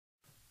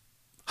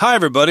Hi,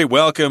 everybody.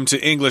 Welcome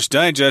to English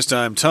Digest.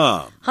 I'm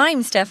Tom. Hi,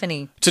 I'm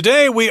Stephanie.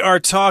 Today we are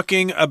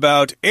talking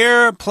about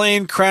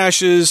airplane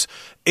crashes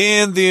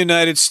in the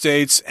United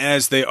States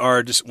as they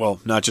are,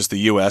 not just the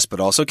U.S., but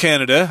also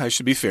Canada. I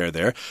should be fair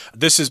there.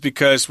 This is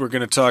because we're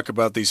going to talk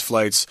about these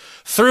flights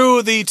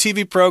through the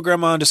TV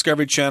program on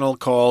Discovery Channel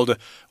called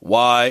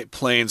Why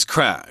Planes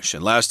Crash.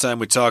 And last time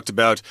we talked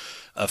about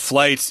a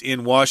flight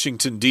in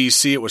Washington,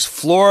 D.C. It was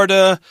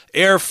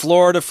Air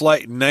Florida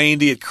Flight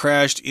 90. It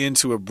crashed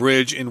into a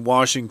bridge in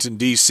Washington,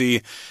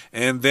 D.C.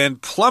 and then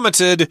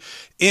plummeted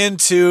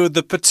into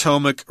the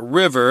Potomac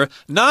River.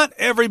 Not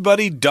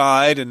everybody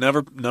died. A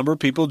number of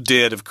people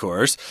did, of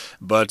course,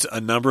 but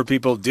a number of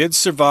people did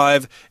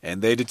survive,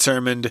 and they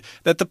determined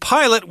that the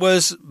pilot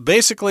was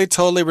basically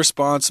totally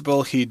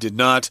responsible. He did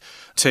not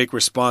take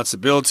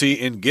responsibility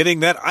in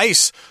getting that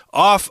ice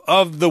off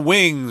of the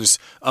wings,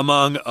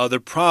 among other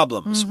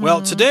problems.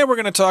 Well, today we're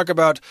going to talk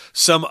about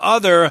some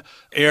other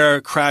air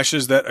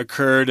crashes that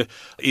occurred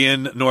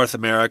in North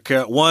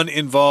America. One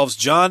involves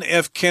John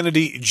F.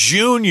 Kennedy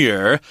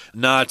Jr.,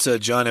 not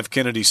John F.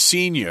 Kennedy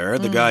Sr.,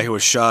 the guy who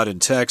was shot in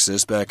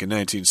Texas back in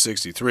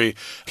 1963.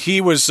 He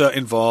was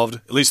involved,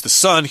 at least the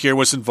son here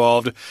was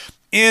involved,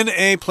 in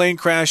a plane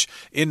crash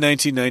in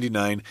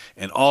 1999.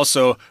 And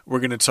also,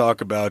 we're going to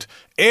talk about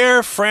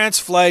Air France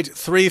Flight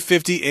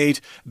 358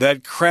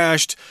 that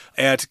crashed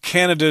at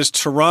Canada's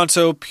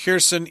Toronto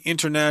Pearson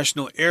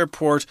International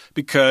Airport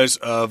because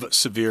of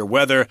severe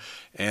weather.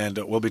 And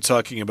we'll be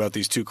talking about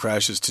these two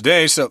crashes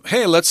today. So,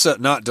 hey, let's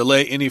not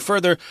delay any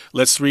further.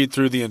 Let's read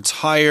through the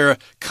entire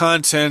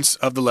contents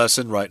of the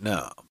lesson right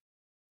now.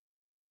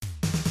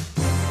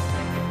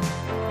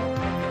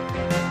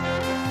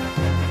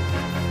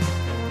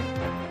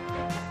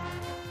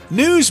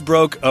 News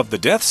broke of the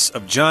deaths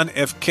of John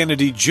F.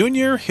 Kennedy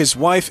Jr., his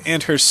wife,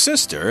 and her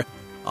sister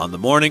on the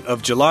morning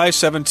of July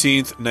 17,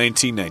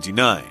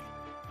 1999.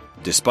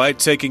 Despite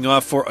taking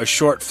off for a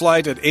short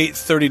flight at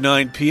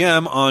 8:39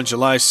 p.m. on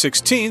July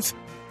 16th,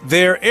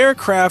 their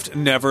aircraft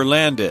never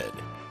landed.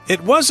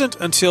 It wasn't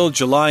until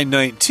July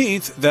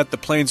 19th that the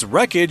plane's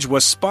wreckage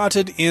was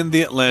spotted in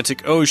the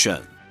Atlantic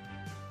Ocean.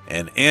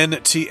 An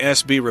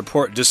NTSB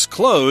report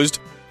disclosed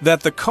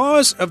that the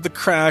cause of the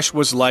crash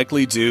was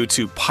likely due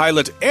to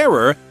pilot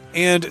error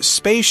and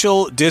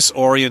spatial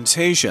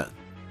disorientation.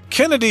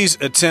 Kennedy's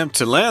attempt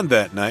to land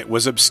that night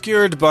was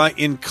obscured by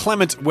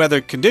inclement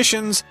weather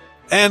conditions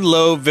and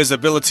low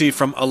visibility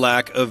from a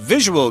lack of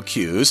visual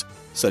cues,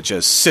 such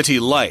as city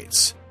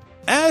lights.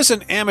 As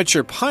an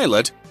amateur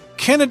pilot,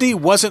 Kennedy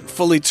wasn't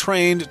fully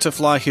trained to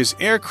fly his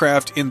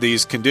aircraft in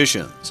these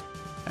conditions.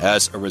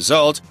 As a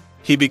result,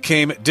 he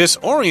became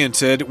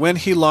disoriented when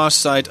he lost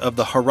sight of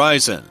the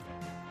horizon.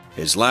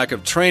 His lack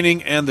of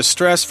training and the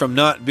stress from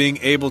not being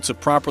able to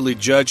properly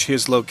judge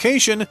his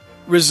location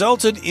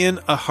resulted in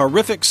a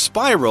horrific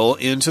spiral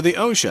into the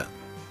ocean.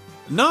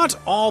 Not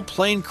all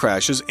plane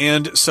crashes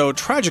end so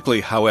tragically,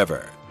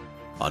 however.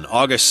 On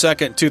August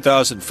 2,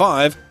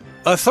 2005,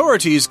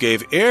 authorities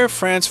gave Air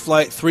France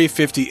Flight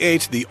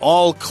 358 the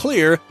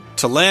all-clear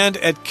to land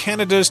at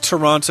Canada's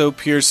Toronto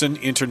Pearson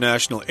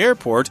International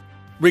Airport,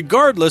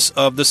 regardless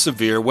of the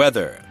severe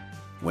weather.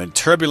 When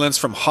turbulence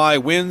from high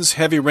winds,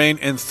 heavy rain,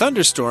 and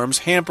thunderstorms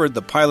hampered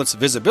the pilot's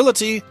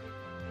visibility,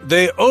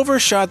 they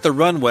overshot the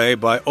runway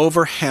by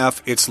over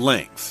half its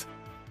length.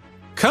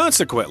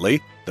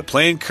 Consequently, the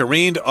plane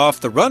careened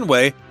off the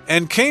runway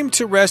and came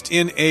to rest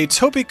in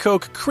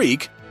Etobicoke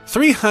Creek,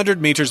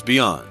 300 meters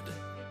beyond.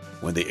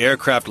 When the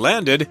aircraft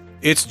landed,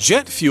 its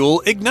jet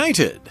fuel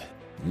ignited.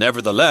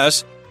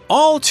 Nevertheless,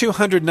 all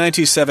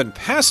 297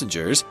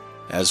 passengers,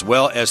 as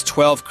well as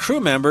 12 crew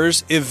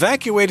members,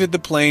 evacuated the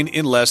plane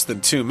in less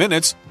than 2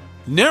 minutes,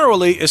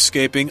 narrowly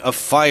escaping a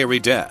fiery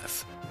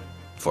death.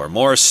 For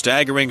more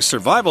staggering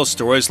survival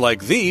stories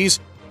like these,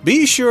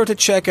 be sure to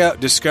check out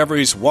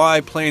Discovery's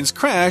Why Planes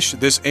Crash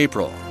this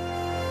April.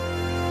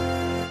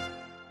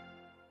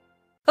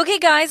 Okay,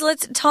 guys,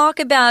 let's talk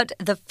about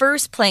the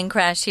first plane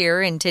crash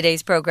here in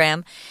today's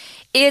program.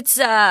 It's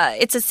a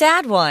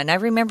sad one. I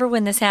remember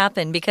when this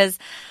happened because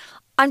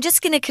I'm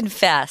just going to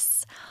confess.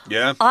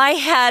 Yeah. I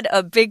had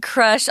a big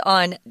crush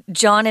on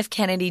John F.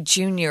 Kennedy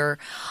Jr.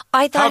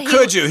 How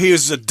could you? He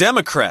was a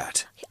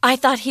Democrat. I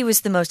thought he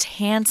was the most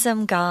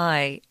handsome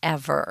guy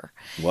ever.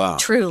 Wow.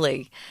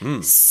 Truly.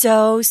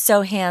 So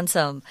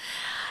handsome.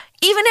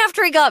 Even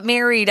after he got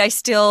married, I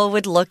still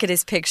would look at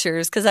his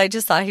pictures because I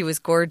just thought he was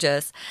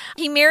gorgeous.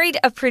 He married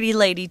a pretty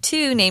lady,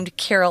 too, named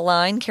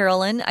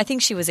Carolyn. I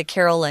think she was a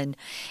Carolyn,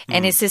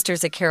 and his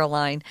sister's a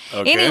Caroline.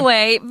 Okay.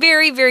 Anyway,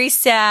 very, very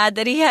sad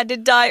that he had to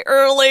die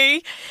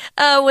early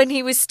when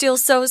he was still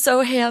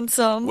so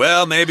handsome.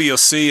 Well, maybe you'll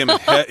see him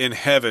in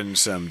heaven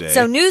someday.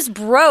 So news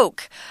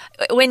broke.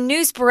 When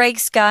news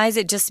breaks, guys,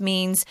 it just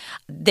means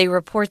they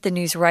report the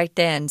news right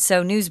then.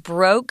 So news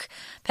broke,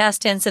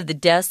 past tense of the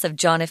deaths of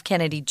John F.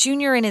 Kennedy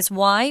Jr. and his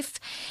wife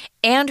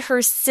and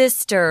her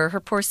sister, her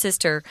poor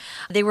sister.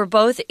 They were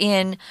both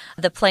in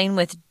the plane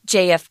with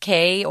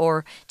JFK,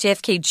 or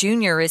JFK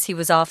Jr., as he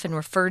was often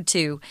referred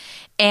to.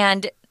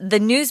 And the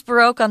news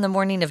broke on the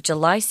morning of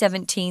July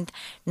 17th,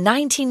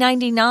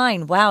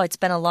 1999. Wow, it's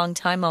been a long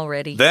time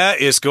already. That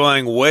is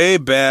going way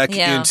back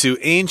into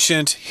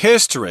ancient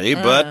history,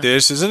 but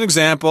this is an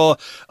example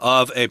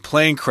of a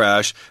plane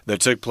crash that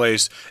took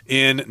place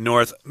in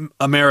North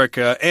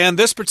America. And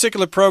this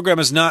particular program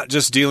is not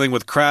just dealing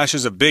with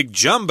crashes of big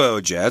jumbo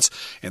jets.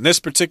 In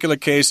this particular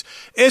case,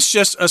 it's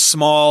just a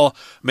small,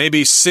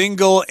 maybe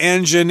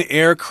single-engine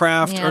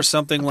aircraft or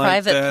something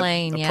like that.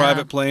 A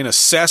private plane, a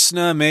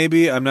Cessna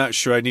maybe. I'm not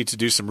sure. I need to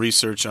do some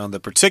research on the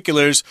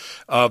particulars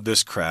of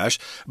this crash.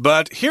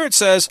 But here it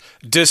says,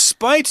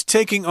 despite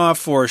taking off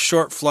for a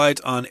short flight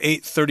on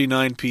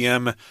 8:39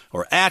 p.m.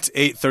 or at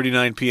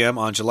 8:39 p.m.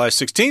 on July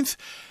 16th,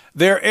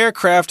 their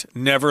aircraft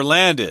never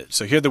landed.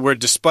 So here the word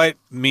despite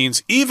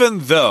means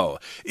even though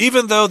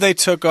they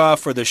took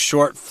off for the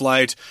short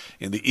flight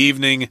in the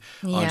evening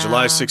on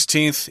July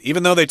 16th,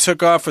 even though they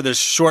took off for this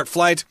short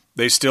flight,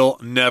 they still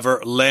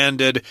never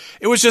landed.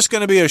 It was just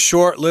going to be a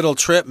short little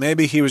trip.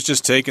 Maybe he was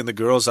just taking the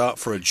girls out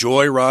for a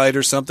joyride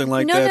or something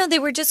like that. No, they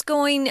were just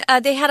going,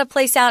 they had a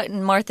place out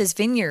in Martha's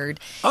Vineyard.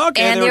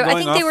 Okay, and I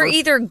think they were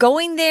either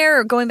going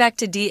there or going back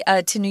to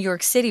New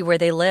York City where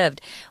they lived.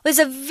 It was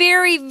a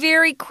very,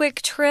 very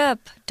quick trip.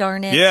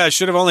 Darn it. Yeah, it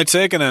should have only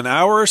taken an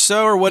hour or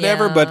so or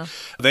whatever, but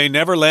they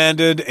never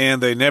landed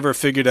and they never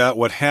figured out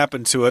what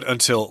happened to it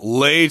until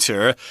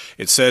later.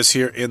 It says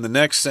here in the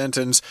next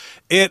sentence,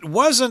 it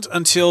wasn't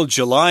until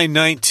July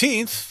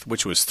 19th,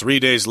 which was 3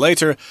 days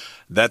later,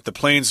 that the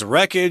plane's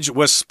wreckage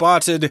was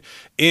spotted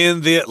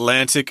in the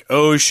Atlantic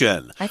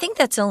Ocean. I think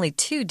that's only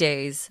 2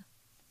 days.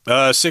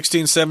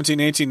 16, 17,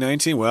 18,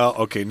 19. Well,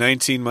 okay,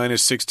 19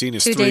 minus 16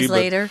 is 3. 2 days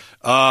later?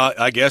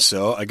 I guess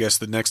so. I guess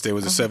the next day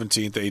was the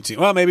 17th, 18th.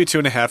 Well, maybe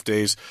 2.5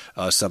 days,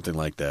 something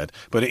like that.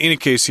 But in any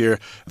case here,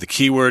 the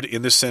key word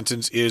in this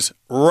sentence is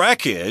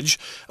wreckage,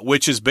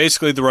 which is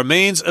basically the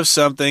remains of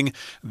something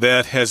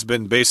that has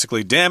been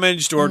basically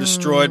damaged or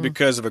destroyed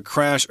because of a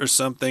crash or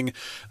something.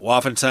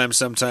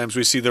 Sometimes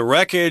we see the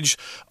wreckage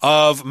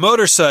of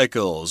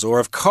motorcycles or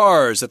of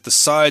cars at the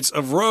sides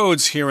of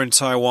roads here in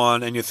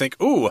Taiwan, and you think,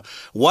 ooh,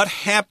 what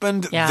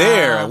happened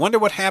there? I wonder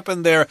what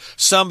happened there.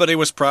 Somebody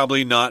was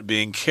probably not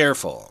being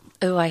careful.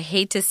 Oh, I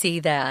hate to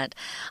see that.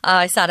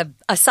 I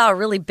saw a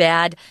really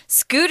bad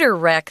scooter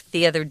wreck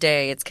the other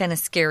day. It's kind of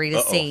scary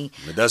to see.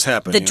 It does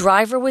happen. The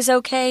driver was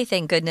okay,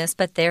 thank goodness,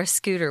 but their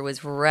scooter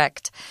was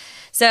wrecked.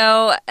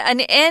 So,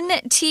 an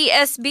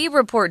NTSB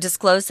report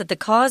disclosed that the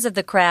cause of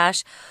the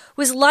crash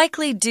was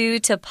likely due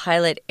to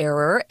pilot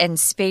error and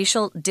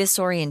spatial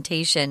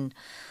disorientation.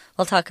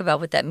 We'll talk about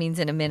what that means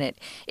in a minute.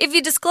 If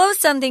you disclose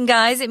something,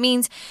 guys, it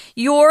means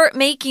you're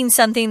making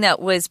something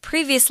that was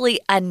previously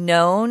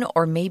unknown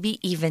or maybe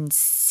even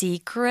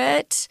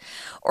secret,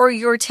 or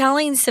you're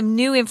telling some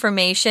new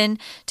information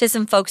to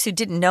some folks who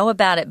didn't know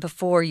about it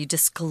before you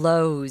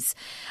disclose.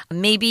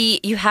 Maybe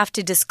you have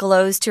to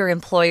disclose to your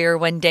employer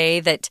one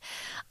day that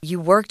you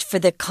worked for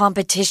the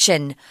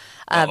competition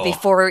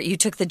before you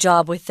took the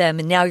job with them,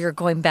 and now you're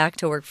going back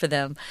to work for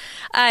them.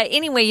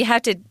 Anyway, you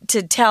have to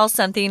tell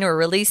something or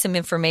release some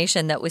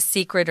information that was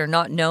secret or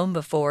not known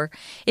before.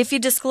 If you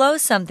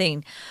disclose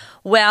something,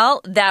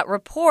 well, that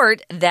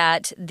report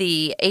that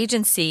the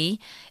agency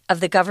of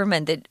the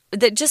government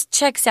that just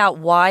checks out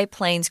why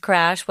planes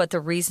crash, what the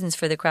reasons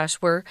for the crash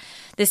were,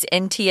 this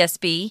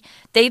NTSB,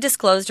 they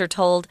disclosed or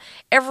told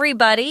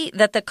everybody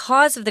that the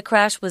cause of the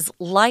crash was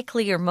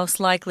likely or most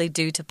likely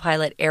due to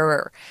pilot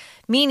error,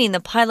 meaning the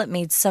pilot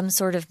made some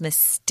sort of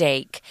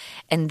mistake,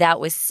 and that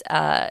was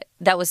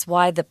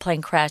why the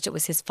plane crashed. It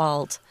was his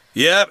fault.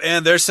 Yep,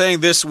 and they're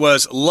saying this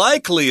was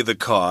likely the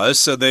cause,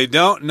 so they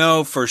don't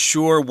know for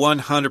sure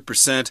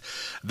 100%.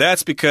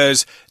 That's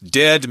because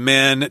dead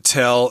men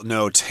tell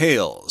no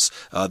tales.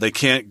 They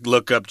can't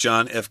look up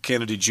John F.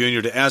 Kennedy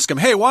Jr. to ask him,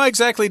 hey, why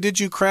exactly did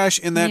you crash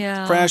in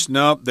that crash?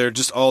 No, they're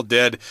just all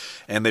dead,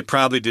 and they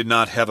probably did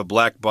not have a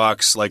black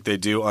box like they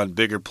do on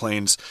bigger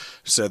planes,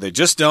 so they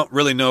just don't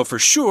really know for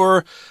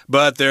sure,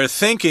 but they're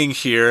thinking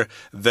here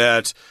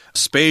that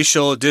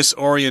spatial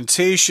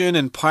disorientation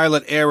and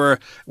pilot error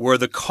were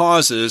the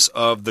causes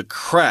of the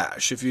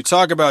crash. If you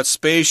talk about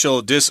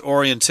spatial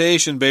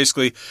disorientation,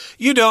 basically,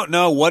 you don't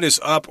know what is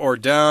up or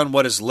down,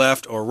 what is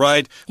left or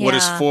right, what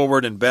is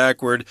forward and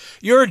backward.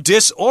 You're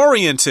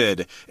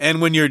disoriented. And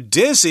when you're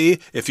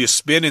dizzy, if you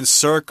spin in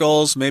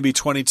circles maybe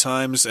 20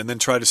 times and then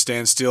try to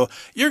stand still,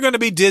 you're going to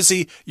be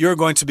dizzy. You're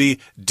going to be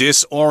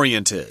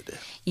disoriented.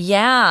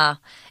 Yeah.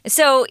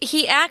 So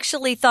he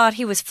actually thought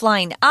he was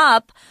flying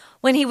up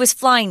when he was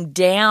flying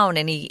down,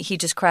 and he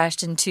just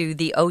crashed into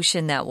the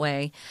ocean that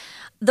way.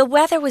 The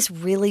weather was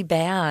really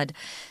bad.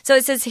 So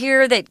it says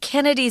here that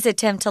Kennedy's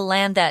attempt to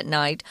land that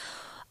night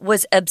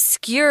was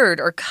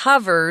obscured or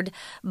covered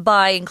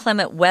by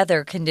inclement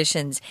weather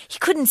conditions. He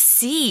couldn't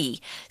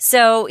see.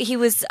 So he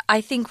was,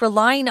 I think,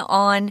 relying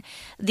on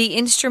the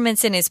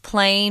instruments in his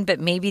plane, but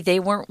maybe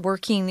they weren't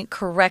working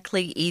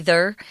correctly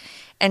either.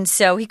 And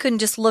so he couldn't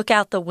just look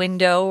out the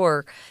window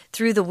or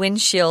through the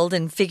windshield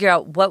and figure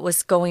out what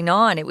was going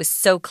on. It was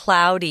so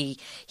cloudy,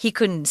 he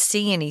couldn't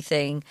see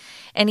anything.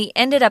 And he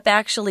ended up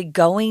actually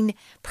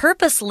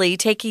purposely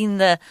taking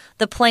the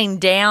plane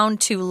down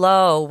too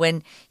low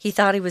when he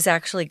thought he was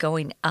actually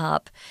going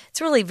up. It's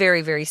really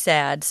very, very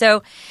sad.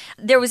 So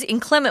there was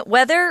inclement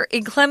weather.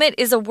 Inclement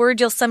is a word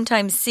you'll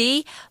sometimes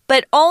see,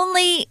 but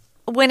only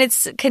when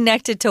it's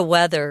connected to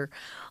weather.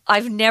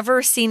 I've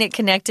never seen it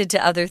connected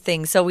to other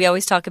things. So we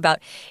always talk about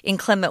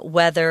inclement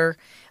weather,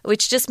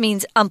 which just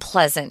means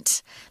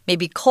unpleasant.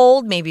 Maybe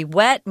cold, maybe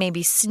wet,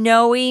 maybe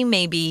snowy,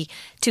 maybe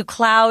too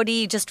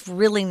cloudy, just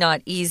really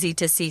not easy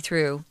to see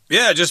through.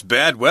 Yeah, just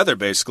bad weather,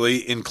 basically,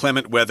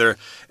 inclement weather.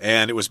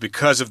 And it was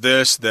because of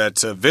this that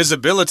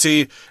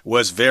visibility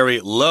was very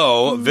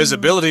low.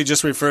 Visibility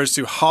just refers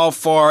to how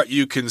far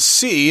you can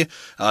see.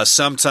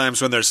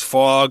 Sometimes when there's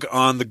fog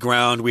on the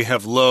ground, we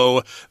have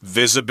low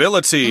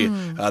visibility.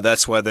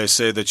 That's why they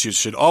say that you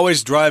should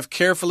always drive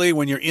carefully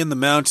when you're in the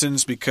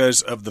mountains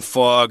because of the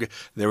fog.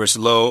 There is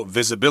low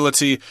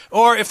visibility.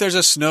 Or if there's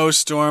a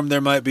snowstorm,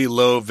 there might be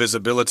low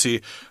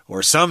visibility.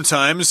 Or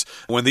sometimes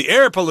when the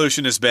air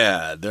pollution is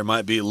bad, there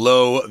might be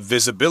low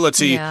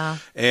visibility. Yeah.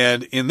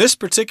 And in this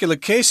particular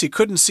case, he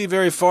couldn't see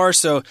very far,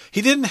 so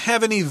he didn't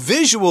have any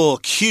visual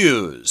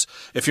cues.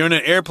 If you're in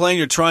an airplane,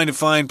 you're trying to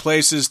find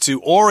places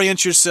to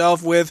orient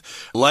yourself with.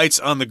 Lights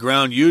on the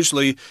ground,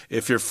 usually,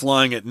 if you're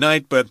flying at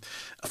night, but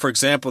for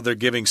example, they're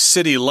giving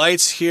city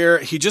lights here.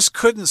 He just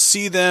couldn't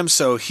see them,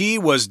 so he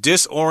was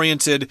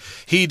disoriented.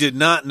 He did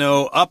not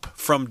know up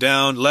from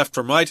down, left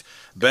from right,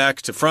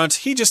 back to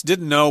front. He just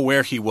didn't know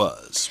where he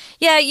was.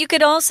 Yeah, you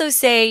could also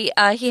say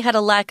he had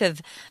a lack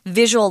of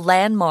visual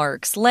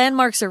landmarks.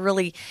 Landmarks are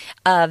really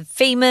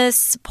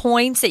famous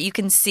points that you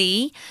can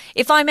see.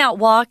 If I'm out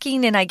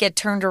walking and I get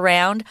turned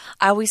around,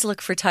 I always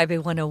look for Taipei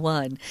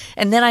 101.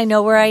 And then I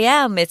know where I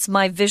am. It's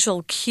my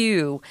visual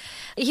cue.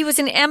 He was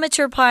an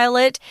amateur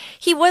pilot.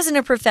 He wasn't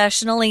a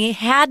professional. He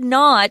had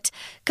not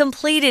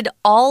completed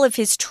all of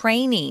his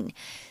training.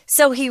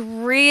 So he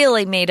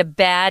really made a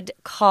bad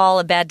call,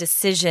 a bad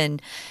decision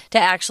to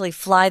actually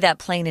fly that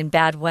plane in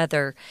bad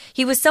weather.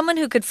 He was someone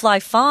who could fly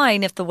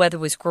fine if the weather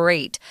was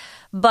great,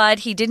 but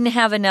he didn't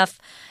have enough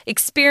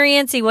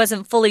experience. He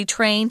wasn't fully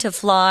trained to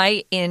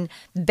fly in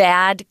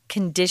bad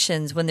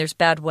conditions when there's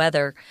bad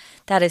weather.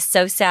 That is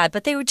so sad.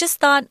 But they just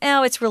thought,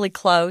 oh, it's really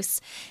close.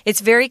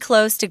 It's very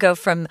close to go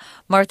from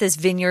Martha's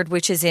Vineyard,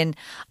 which is in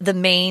the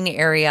Maine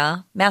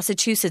area,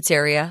 Massachusetts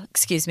area,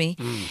 excuse me.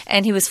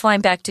 And he was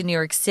flying back to New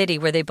York City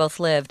where they both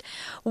lived.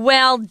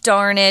 Well,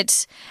 darn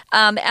it.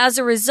 As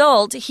a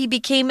result, he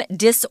became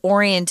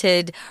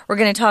disoriented. We're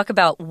going to talk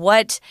about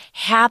what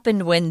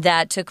happened when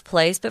that took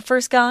place. But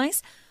first,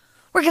 guys,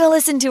 we're going to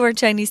listen to our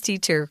Chinese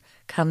teacher.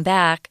 Come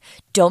back.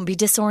 Don't be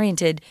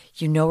disoriented.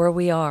 You know where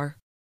we are.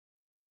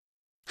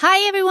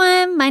 Hi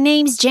everyone, my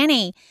name is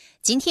Jenny.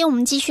 今天我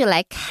们继续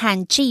来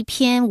看这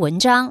篇文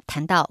章，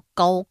谈到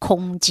高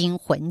空惊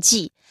魂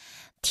记。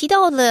提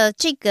到了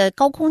这个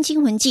高空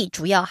惊魂记，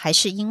主要还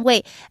是因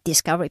为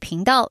Discovery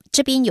频道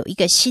这边有一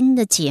个新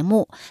的节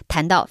目，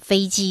谈到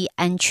飞机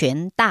安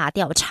全大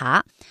调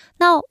查。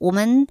那我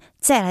们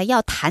再来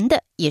要谈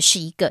的也是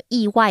一个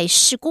意外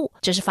事故，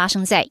这是发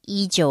生在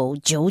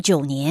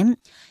1999年。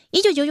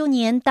1999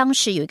年，当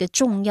时有一个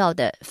重要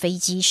的飞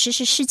机失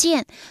事事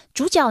件，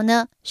主角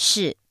呢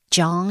是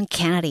John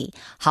Kennedy。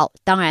 好，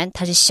当然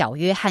他是小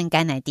约翰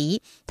甘乃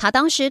迪，他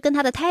当时跟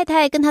他的太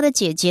太跟他的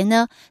姐姐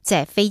呢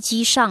在飞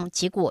机上，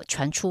结果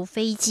传出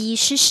飞机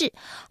失事，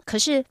可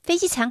是飞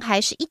机残骸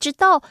是一直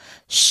到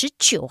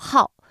19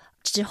号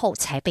之后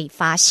才被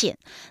发现。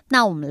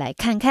那我们来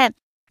看看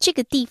这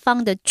个地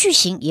方的句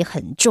型也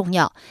很重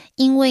要，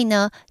因为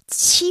呢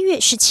7月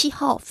17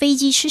号飞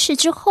机失事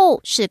之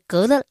后是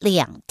隔了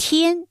2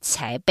天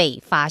才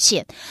被发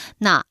现。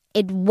那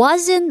It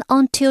wasn't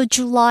until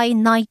July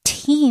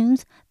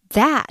 19th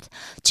that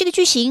这个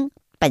句型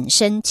本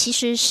身其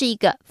实是一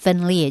个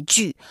分裂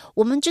句。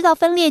我们知道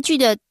分裂句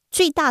的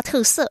最大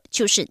特色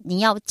就是你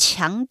要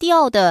强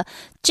调的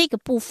这个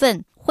部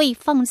分会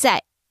放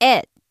在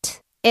it,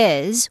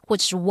 is 或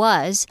者是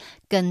was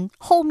跟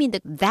后面的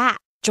that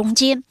中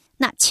间。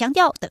那强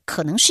调的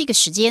可能是一个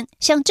时间，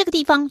像这个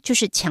地方就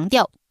是强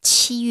调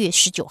7月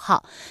19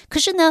号，可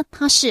是呢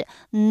它是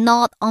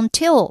not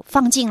until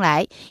放进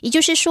来，也就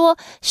是说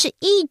是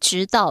一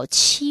直到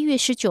7月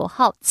19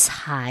号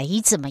才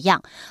怎么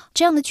样。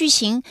这样的句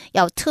型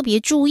要特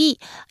别注意，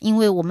因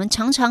为我们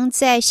常常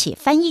在写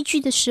翻译句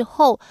的时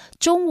候，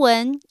中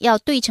文要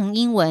对成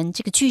英文，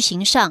这个句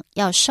型上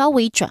要稍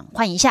微转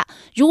换一下。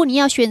如果你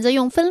要选择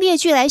用分裂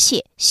句来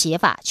写，写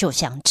法就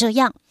像这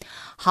样。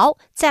好，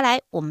再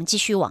来我们继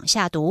续往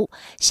下读。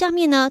下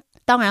面呢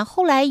当然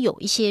后来有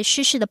一些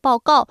失事的报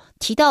告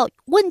提到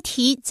问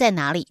题在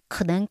哪里，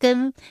可能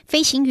跟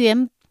飞行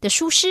员的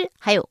疏失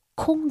还有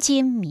空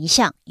间迷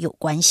向有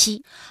关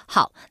系。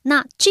好，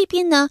那这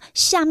边呢，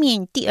下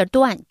面第二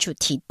段就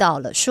提到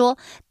了说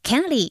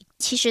Kennedy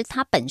其实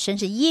他本身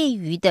是业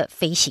余的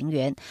飞行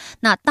员，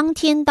那当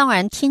天当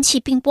然天气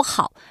并不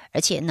好，而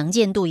且能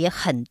见度也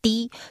很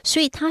低，所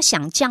以他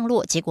想降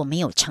落，结果没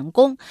有成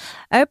功。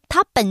而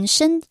他本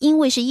身因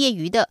为是业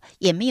余的，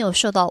也没有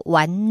受到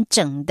完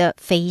整的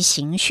飞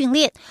行训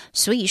练，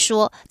所以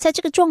说在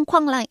这个状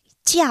况来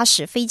驾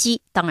驶飞机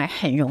当然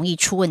很容易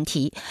出问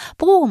题。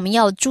不过我们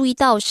要注意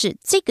到是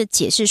这个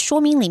解释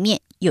说明里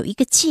面有一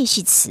个介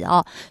系词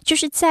哦，就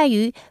是在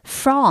于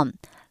from。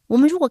我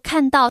们如果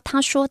看到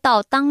他说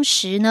到当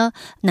时呢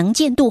能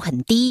见度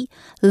很低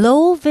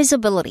low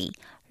visibility，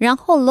 然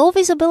后 low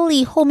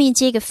visibility 后面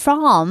接一个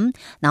from，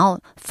 然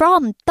后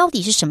from 到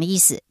底是什么意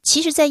思？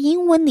其实在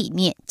英文里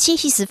面介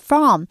系词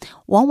from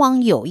往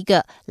往有一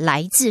个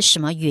来自什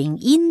么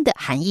原因的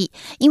含义，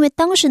因为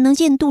当时能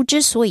见度之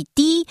所以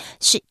低，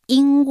是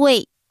因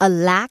为 a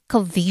lack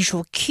of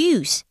visual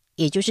cues，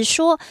 也就是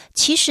说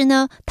其实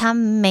呢他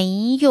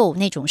没有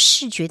那种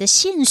视觉的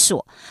线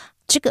索，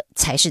这个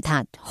才是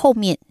他后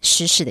面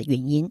失事的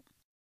原因。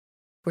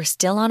We're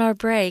still on our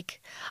break.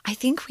 I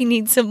think we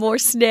need some more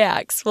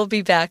snacks. We'll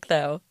be back,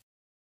 though.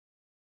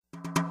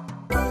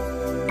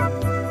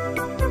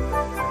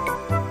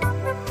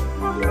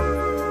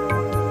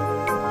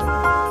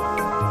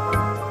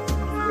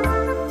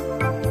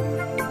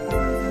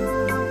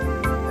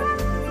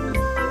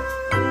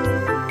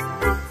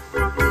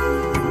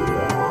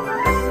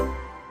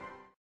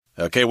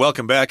 Okay,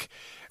 welcome back.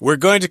 We're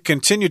going to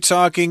continue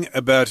talking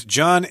about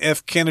John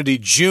F. Kennedy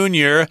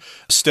Jr.,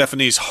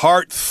 Stephanie's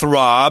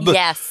heartthrob.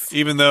 Yes.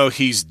 Even though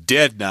he's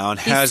dead now and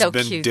he's has so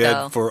been cute,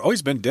 dead though.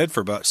 he's been dead for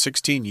about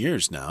 16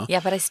 years now. Yeah,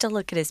 but I still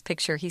look at his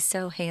picture. He's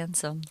so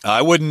handsome.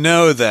 I wouldn't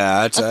know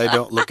that. I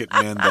don't look at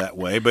men that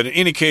way. But in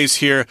any case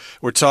here,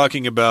 we're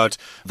talking about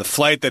the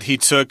flight that he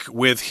took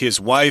with his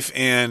wife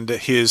and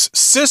his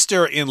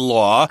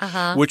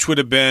sister-in-law, which would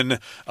have been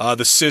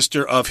the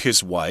sister of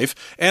his wife.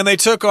 And they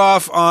took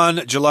off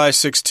on July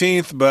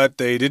 16th, but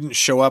they didn't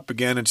show up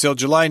again until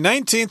July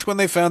 19th when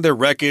they found their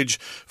wreckage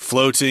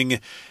floating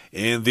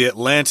in the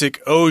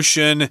Atlantic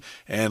Ocean,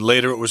 and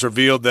later it was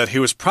revealed that he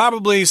was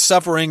probably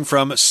suffering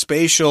from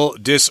spatial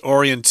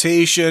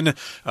disorientation.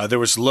 There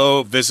was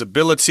low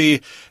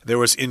visibility, there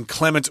was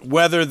inclement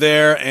weather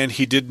there, and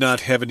he did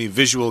not have any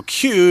visual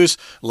cues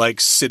like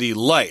city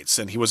lights.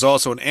 And he was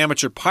also an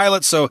amateur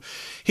pilot, so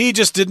he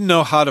just didn't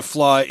know how to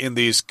fly in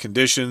these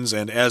conditions,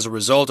 and as a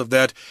result of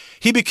that,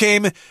 he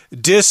became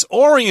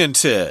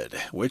disoriented,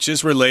 which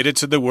is related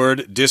to the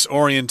word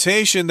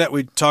disorientation that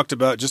we talked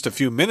about just a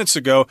few minutes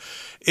ago.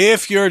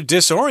 If you're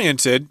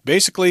disoriented,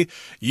 basically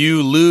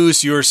you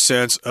lose your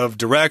sense of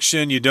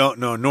direction. You don't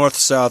know north,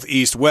 south,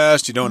 east,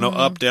 west. You don't know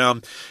up,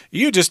 down.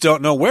 You just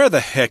don't know where the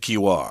heck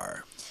you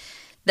are.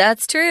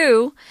 That's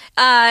true.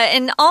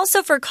 And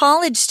also for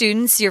college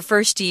students, your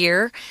first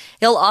year,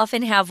 you'll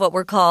often have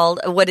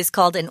what is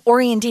called an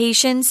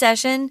orientation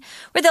session,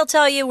 where they'll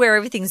tell you where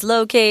everything's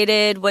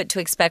located, what to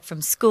expect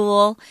from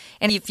school.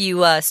 And if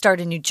you start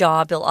a new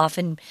job, you'll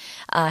often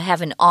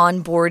have an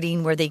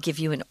onboarding where they give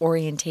you an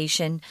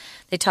orientation.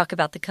 They talk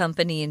about the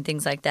company and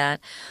things like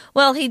that.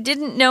 Well, he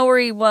didn't know where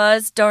he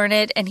was, darn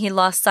it, and he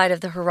lost sight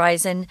of the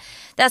horizon.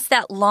 That's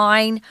that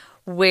line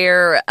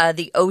where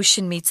the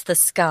ocean meets the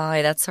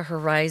sky. That's the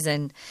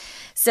horizon.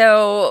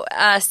 So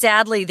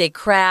sadly, they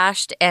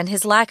crashed, and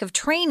his lack of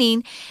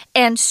training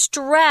and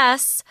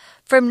stress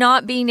from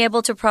not being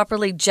able to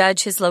properly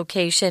judge his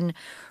location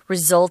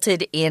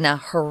resulted in a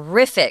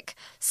horrific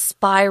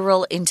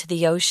spiral into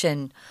the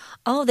ocean.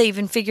 Oh, they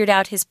even figured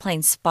out his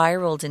plane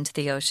spiraled into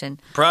the ocean.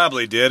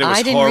 Probably did. It was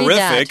I didn't horrific. Read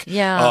that.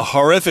 Yeah.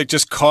 Horrific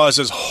just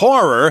causes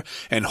horror,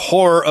 and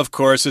horror, of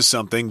course, is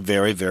something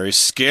very, very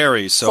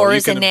scary. So horror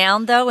is a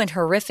noun, though, and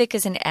horrific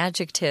is an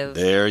adjective.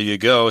 There you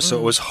go. So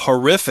it was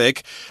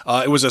horrific.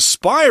 It was a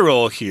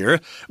spiral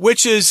here,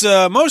 which is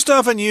most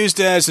often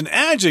used as an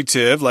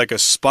adjective, like a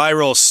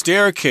spiral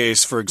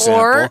staircase, for example.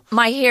 Or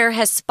my hair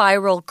has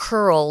spiral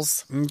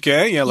curls.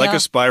 Okay, yeah, like a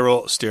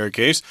spiral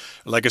staircase,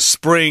 like a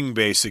spring,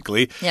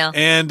 basically. Yeah.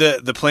 And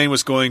the plane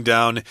was going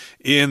down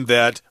in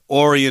that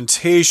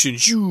orientation,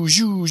 zhoo,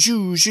 zhoo,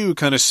 zhoo, zhoo,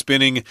 kind of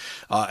spinning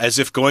as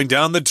if going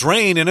down the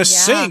drain in a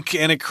sink,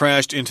 and it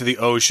crashed into the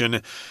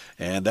ocean.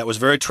 And that was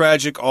very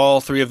tragic.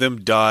 All three of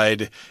them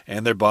died,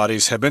 and their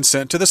bodies have been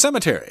sent to the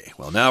cemetery.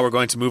 Well, now we're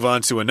going to move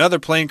on to another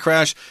plane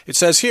crash. It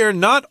says here,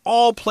 not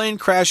all plane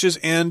crashes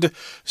end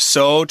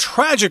so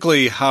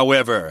tragically,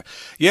 however.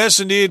 Yes,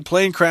 indeed,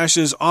 plane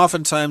crashes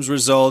oftentimes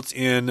result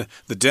in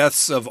the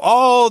deaths of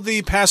all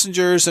the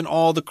passengers and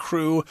all the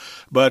crew,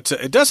 but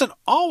it doesn't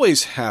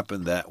always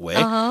happen that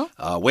way.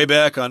 Way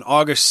back on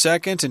August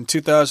 2nd in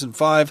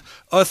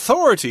 2005,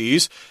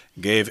 authorities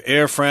gave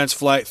Air France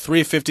Flight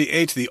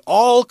 358 the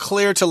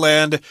all-clear to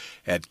land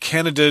at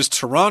Canada's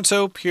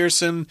Toronto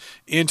Pearson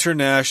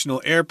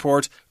International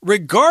Airport,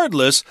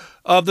 regardless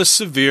of the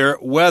severe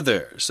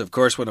weather. So, of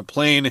course, when a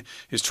plane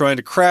is trying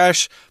to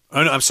crash,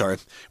 Oh, no, I'm sorry.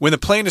 When the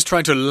plane is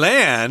trying to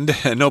land,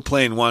 no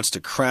plane wants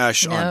to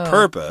crash on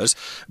purpose,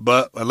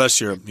 but unless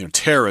you're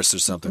terrorists or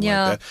something like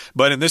that.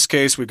 But in this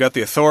case, we've got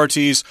the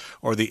authorities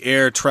or the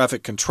air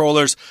traffic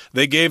controllers.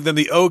 They gave them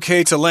the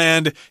okay to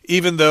land,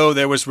 even though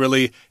there was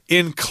really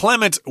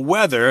inclement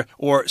weather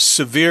or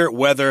severe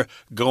weather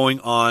going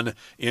on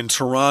in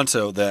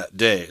Toronto that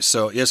day.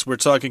 So, yes, we're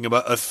talking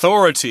about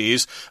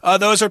authorities.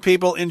 Those are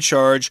people in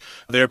charge.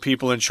 They're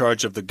people in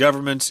charge of the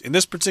government. In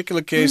this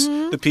particular case,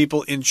 the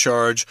people in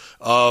charge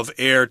of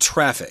air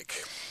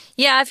traffic.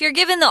 Yeah, if you're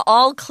given the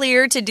all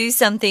clear to do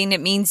something,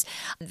 it means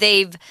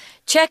they've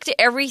checked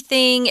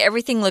everything.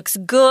 Everything looks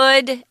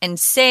good and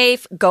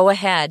safe. Go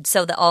ahead.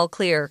 So the all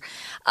clear.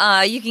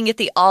 You can get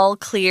the all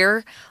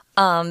clear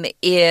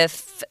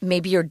if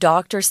maybe your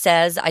doctor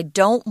says, I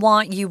don't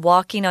want you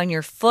walking on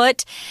your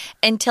foot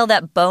until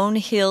that bone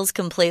heals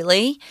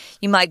completely.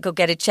 You might go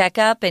get a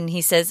checkup and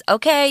he says,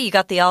 okay, you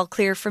got the all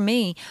clear for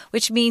me,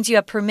 which means you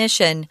have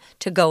permission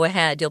to go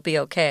ahead. You'll be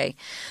okay.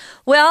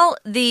 Well,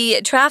 the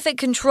traffic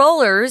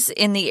controllers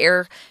in the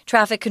air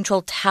traffic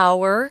control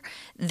tower,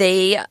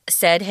 they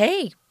said,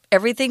 hey,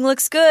 everything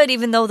looks good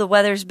even though the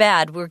weather's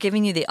bad. We're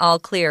giving you the all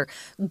clear.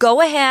 Go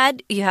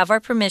ahead. You have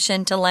our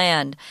permission to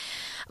land.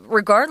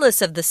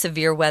 Regardless of the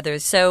severe weather.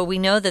 So we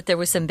know that there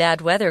was some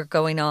bad weather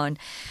going on.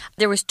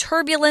 There was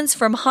turbulence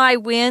from high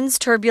winds.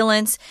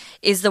 Turbulence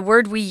is the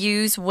word we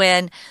use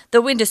when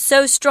the wind is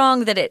so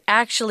strong that it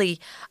actually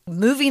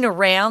moving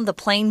around. The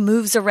plane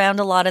moves around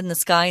a lot in the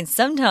sky, and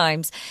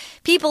sometimes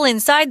people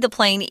inside the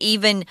plane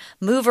even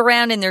move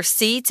around in their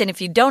seats. And if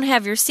you don't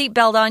have your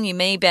seatbelt on, you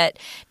may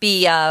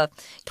be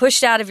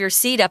pushed out of your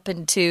seat up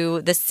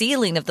into the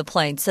ceiling of the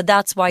plane. So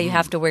that's why you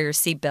have to wear your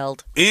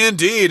seatbelt.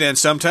 Indeed, and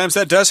sometimes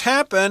that does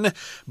happen,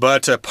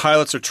 but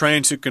pilots are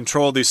trained to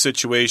control these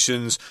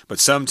situations, but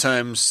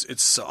sometimes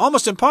it's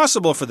almost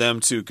impossible for them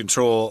to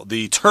control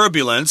the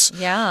turbulence.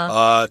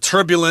 Yeah.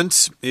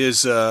 Turbulent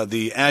is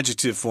the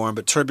adjective form,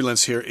 but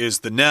turbulence here is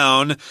the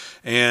noun,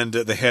 and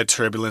they had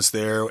turbulence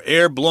there.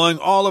 Air blowing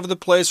all over the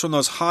place from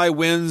those high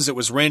winds. It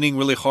was raining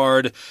really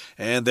hard,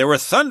 and there were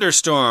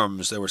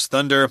thunderstorms. There was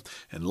thunder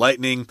and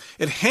lightning.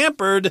 It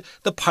hampered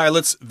the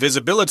pilot's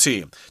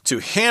visibility. To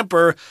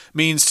hamper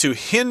means to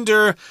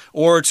hinder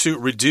or to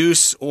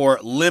reduce or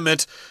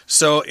limit.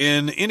 So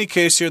in any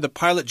case here, the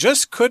pilot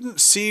just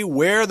couldn't see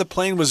where the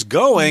plane was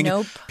going.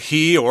 Nope.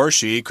 He or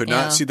she could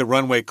not see the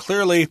runway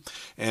clearly,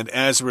 and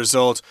as a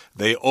result,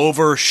 they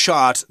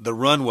overshot the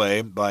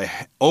runway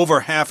by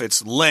over half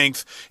its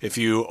length. If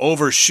you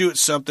overshoot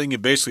something, you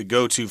basically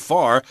go too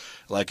far.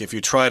 Like if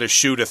you try to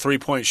shoot a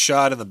three-point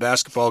shot and the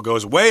basketball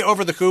goes way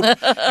over the hoop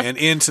and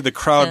into the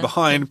crowd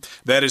behind,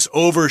 that is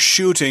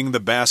overshooting the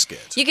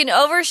basket. You can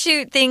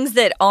overshoot things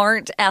that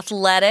aren't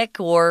athletic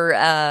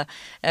or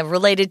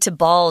related to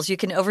balls. You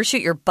can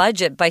overshoot your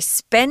budget by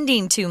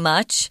spending too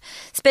much,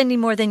 spending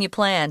more than you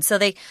planned. So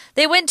they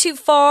went too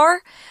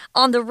far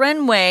on the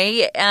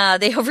runway.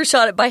 They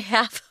overshot it by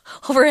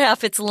over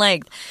half its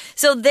length.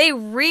 So they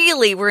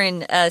really were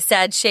in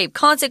sad shape.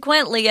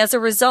 Consequently, as a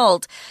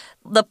result,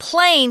 the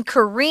plane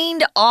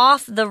careened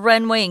off the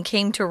runway and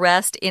came to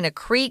rest in a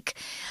creek.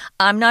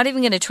 I'm not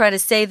even going to try to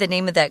say the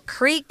name of that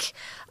creek.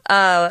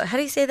 How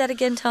do you say that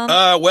again, Tom?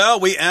 Well,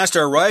 we asked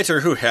our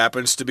writer, who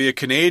happens to be a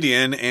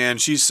Canadian, and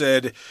she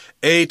said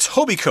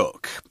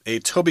Etobicoke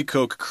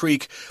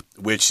Creek,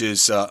 which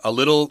is a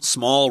little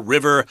small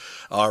river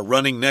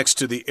running next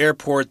to the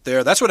airport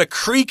there. That's what a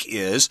creek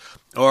is.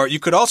 Or you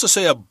could also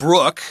say a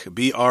brook,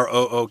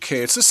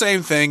 B-R-O-O-K. It's the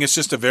same thing. It's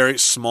just a very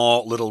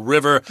small little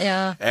river.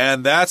 Yeah.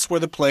 And that's where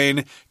the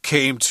plane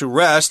came to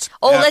rest.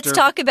 Let's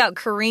talk about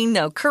careen,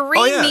 though.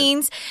 Careen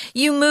means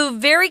you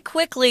move very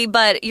quickly,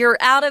 but you're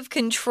out of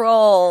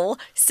control.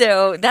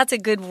 So that's a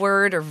good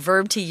word or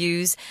verb to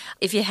use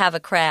if you have a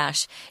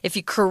crash. If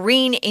you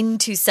careen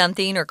into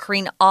something or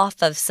careen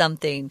off of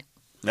something.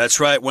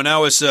 That's right. When I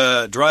was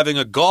driving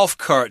a golf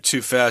cart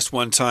too fast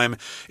one time,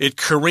 it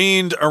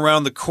careened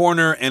around the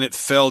corner and it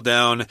fell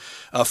down.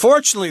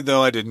 Fortunately,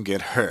 though, I didn't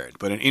get hurt.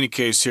 But in any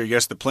case here,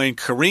 yes, the plane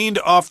careened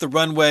off the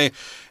runway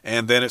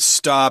and then it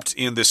stopped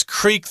in this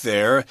creek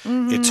there,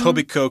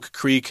 Etobicoke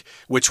Creek,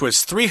 which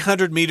was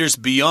 300 meters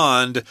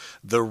beyond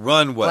the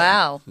runway.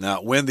 Wow. Now,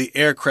 when the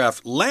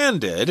aircraft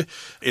landed,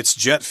 its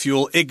jet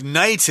fuel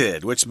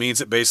ignited, which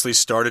means it basically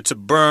started to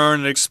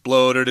burn. It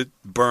exploded. It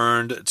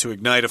burned to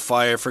ignite a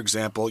fire, for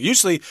example.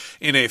 Usually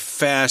in a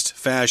fast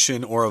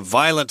fashion or a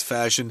violent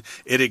fashion,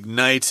 it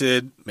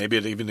ignited. Maybe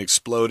it even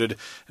exploded.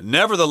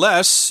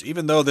 Nevertheless,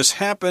 even though this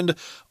happened,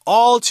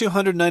 all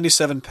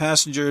 297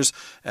 passengers,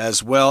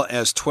 as well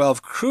as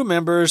 12 crew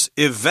members,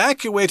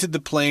 evacuated the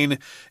plane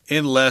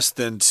in less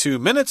than 2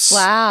 minutes.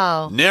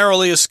 Wow.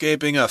 Narrowly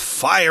escaping a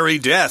fiery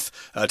death.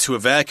 To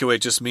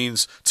evacuate just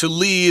means to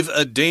leave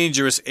a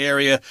dangerous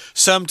area.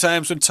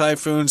 Sometimes when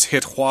typhoons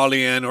hit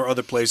Hualien or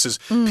other places,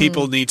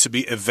 people need to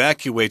be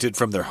evacuated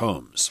from their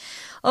homes.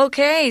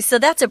 Okay, so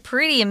that's a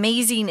pretty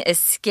amazing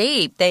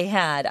escape they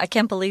had. I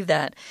can't believe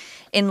that.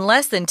 In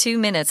less than 2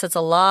 minutes, that's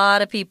a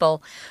lot of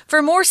people.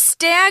 For more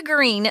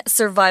staggering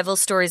survival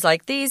stories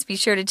like these, be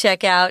sure to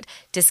check out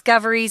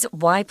Discovery's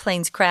Why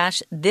Planes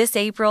Crash this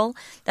April.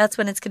 That's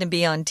when it's going to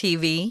be on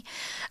TV.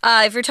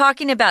 If you're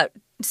talking about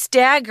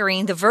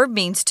staggering, the verb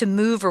means to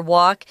move or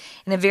walk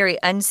in a very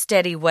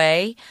unsteady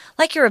way,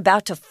 like you're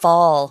about to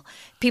fall.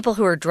 People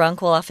who are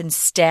drunk will often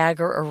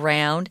stagger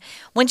around.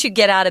 Once you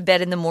get out of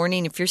bed in the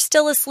morning, if you're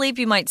still asleep,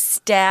 you might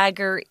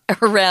stagger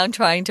around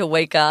trying to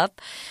wake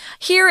up.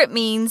 Here it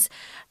means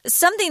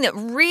something that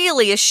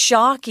really is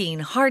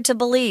shocking, hard to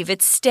believe.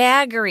 It's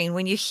staggering.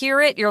 When you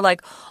hear it, you're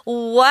like,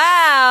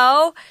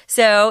 wow.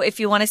 So if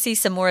you want to see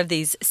some more of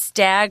these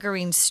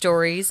staggering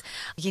stories,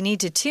 you need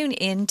to tune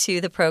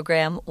into the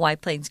program Why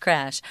Planes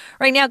Crash.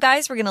 Right now,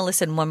 guys, we're going to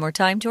listen one more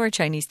time to our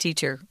Chinese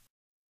teacher.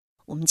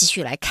 我们继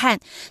续来看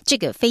这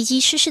个飞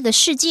机失事的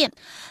事件。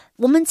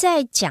我们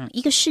在讲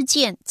一个事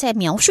件，在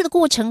描述的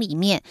过程里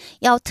面，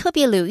要特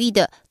别留意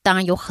的，当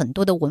然有很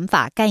多的文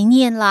法概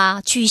念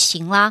啦、句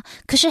型啦，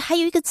可是还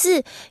有一个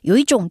字，有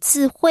一种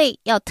字汇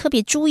要特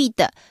别注意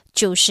的，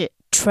就是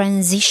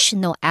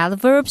transitional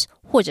adverbs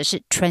或者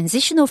是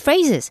transitional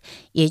phrases，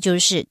 也就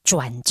是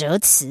转折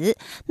词。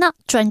那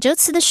转折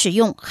词的使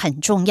用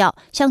很重要，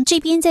像这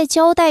边在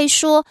交代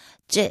说，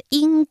这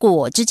因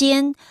果之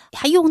间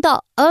还用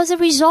到 as a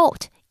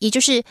result， 也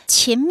就是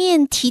前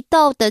面提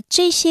到的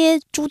这些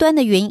诸端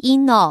的原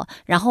因哦，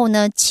然后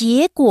呢，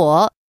结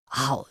果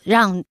好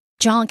让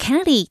John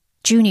Kennedy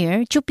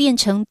Jr. 就变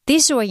成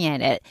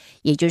disoriented，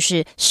 也就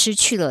是失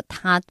去了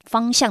他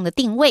方向的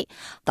定位，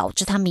导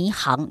致他迷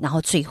航，然后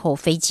最后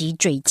飞机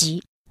坠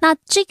机。那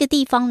这个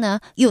地方呢，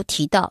又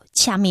提到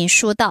下面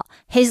说到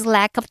his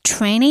lack of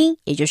training，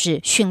 也就是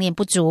训练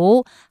不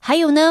足，还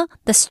有呢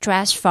the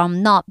stress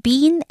from not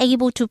being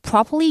able to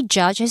properly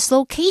judge his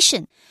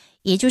location，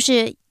 也就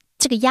是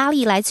这个压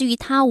力来自于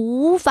他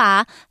无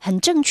法很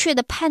正确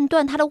的判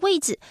断他的位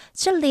置，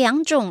这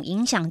两种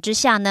影响之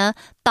下呢，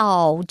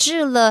导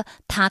致了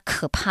他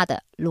可怕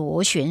的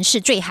螺旋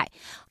式坠海。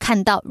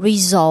看到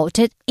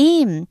resulted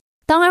in，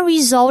当然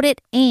resulted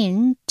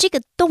in 这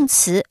个动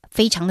词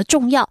非常的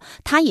重要，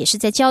它也是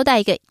在交代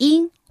一个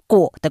因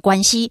果的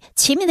关系，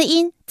前面的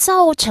因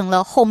造成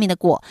了后面的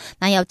果。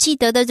那要记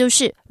得的就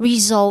是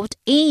result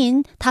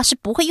in 它是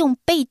不会用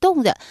被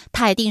动的，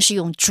它一定是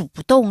用主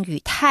动语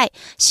态，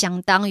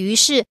相当于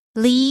是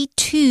lead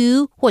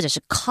to 或者是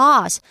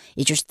cause，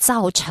 也就是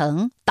造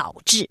成导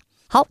致。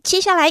好，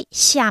接下来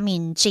下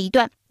面这一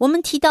段我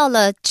们提到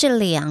了这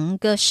两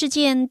个事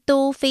件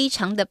都非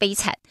常的悲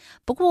惨，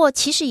不过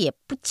其实也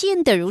不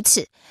见得如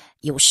此，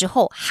有时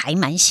候还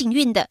蛮幸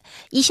运的。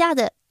以下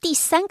的第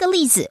三个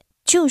例子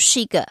就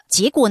是一个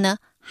结果呢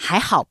还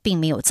好并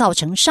没有造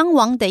成伤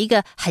亡的一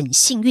个很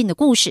幸运的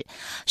故事。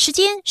时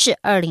间是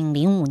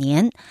2005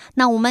年，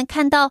那我们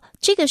看到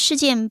这个事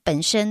件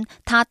本身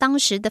它当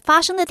时的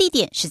发生的地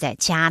点是在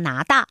加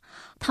拿大。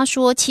他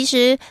说其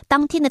实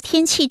当天的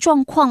天气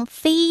状况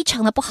非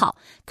常的不好，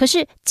可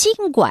是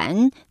尽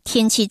管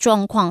天气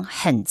状况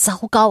很糟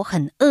糕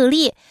很恶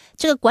劣，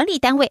这个管理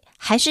单位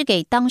还是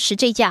给当时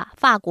这架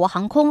法国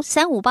航空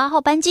358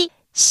号班机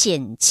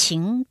险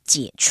情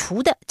解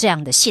除的这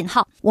样的信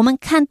号。我们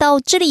看到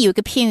这里有一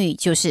个片语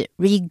就是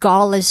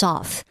regardless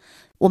of，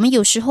 我们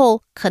有时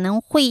候可能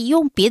会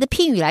用别的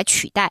片语来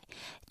取代，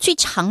最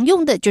常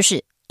用的就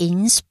是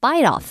in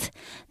spite of，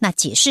 那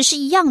解释是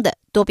一样的，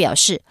都表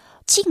示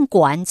尽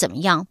管怎么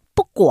样，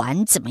不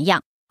管怎么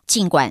样，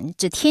尽管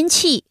这天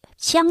气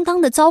相当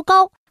的糟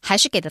糕，还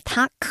是给了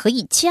它可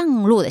以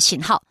降落的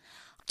信号。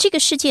这个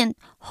事件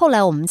后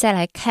来我们再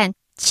来看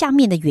下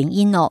面的原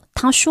因哦。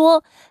他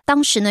说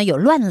当时呢有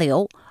乱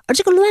流，而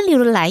这个乱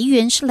流的来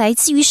源是来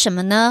自于什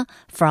么呢？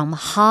 From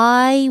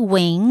high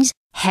winds,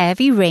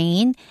 heavy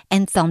rain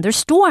and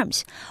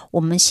thunderstorms。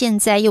 我们现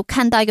在又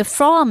看到一个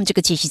from 这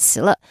个介系词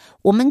了。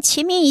我们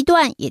前面一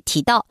段也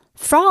提到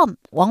from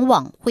往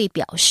往会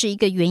表示一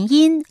个原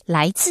因，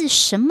来自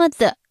什么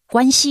的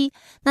关系。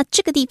那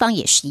这个地方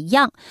也是一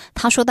样，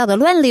他说到的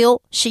乱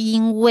流是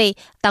因为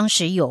当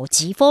时有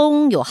疾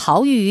风、有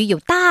豪雨、有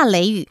大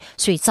雷雨，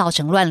所以造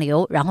成乱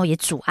流，然后也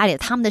阻碍了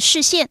他们的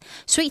视线，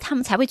所以他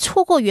们才会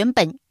错过原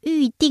本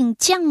预定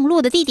降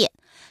落的地点，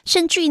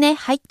甚至于呢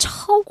还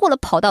超过了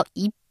跑道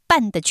一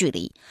半的距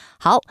离。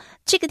好，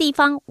这个地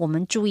方我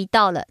们注意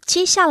到了，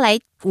接下来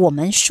我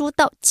们说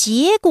到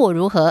结果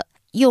如何，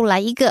又来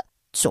一个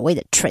所谓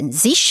的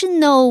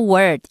transitional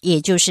word，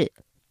 也就是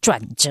转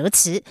折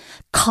词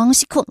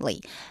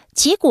consequently。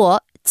 结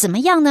果怎么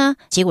样呢？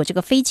结果这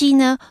个飞机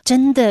呢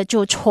真的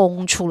就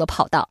冲出了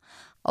跑道。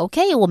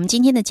 OK， 我们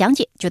今天的讲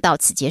解就到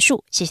此结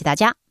束，谢谢大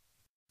家。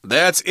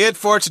That's it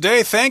for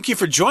today. Thank you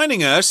for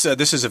joining us.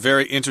 This is a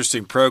very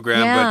interesting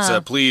program,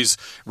 but please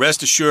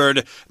rest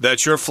assured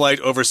that your flight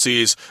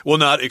overseas will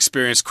not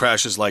experience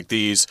crashes like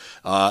these.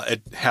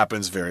 It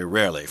happens very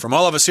rarely. From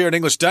all of us here at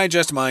English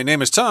Digest, my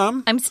name is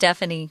Tom. I'm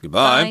Stephanie.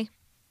 Goodbye. Bye.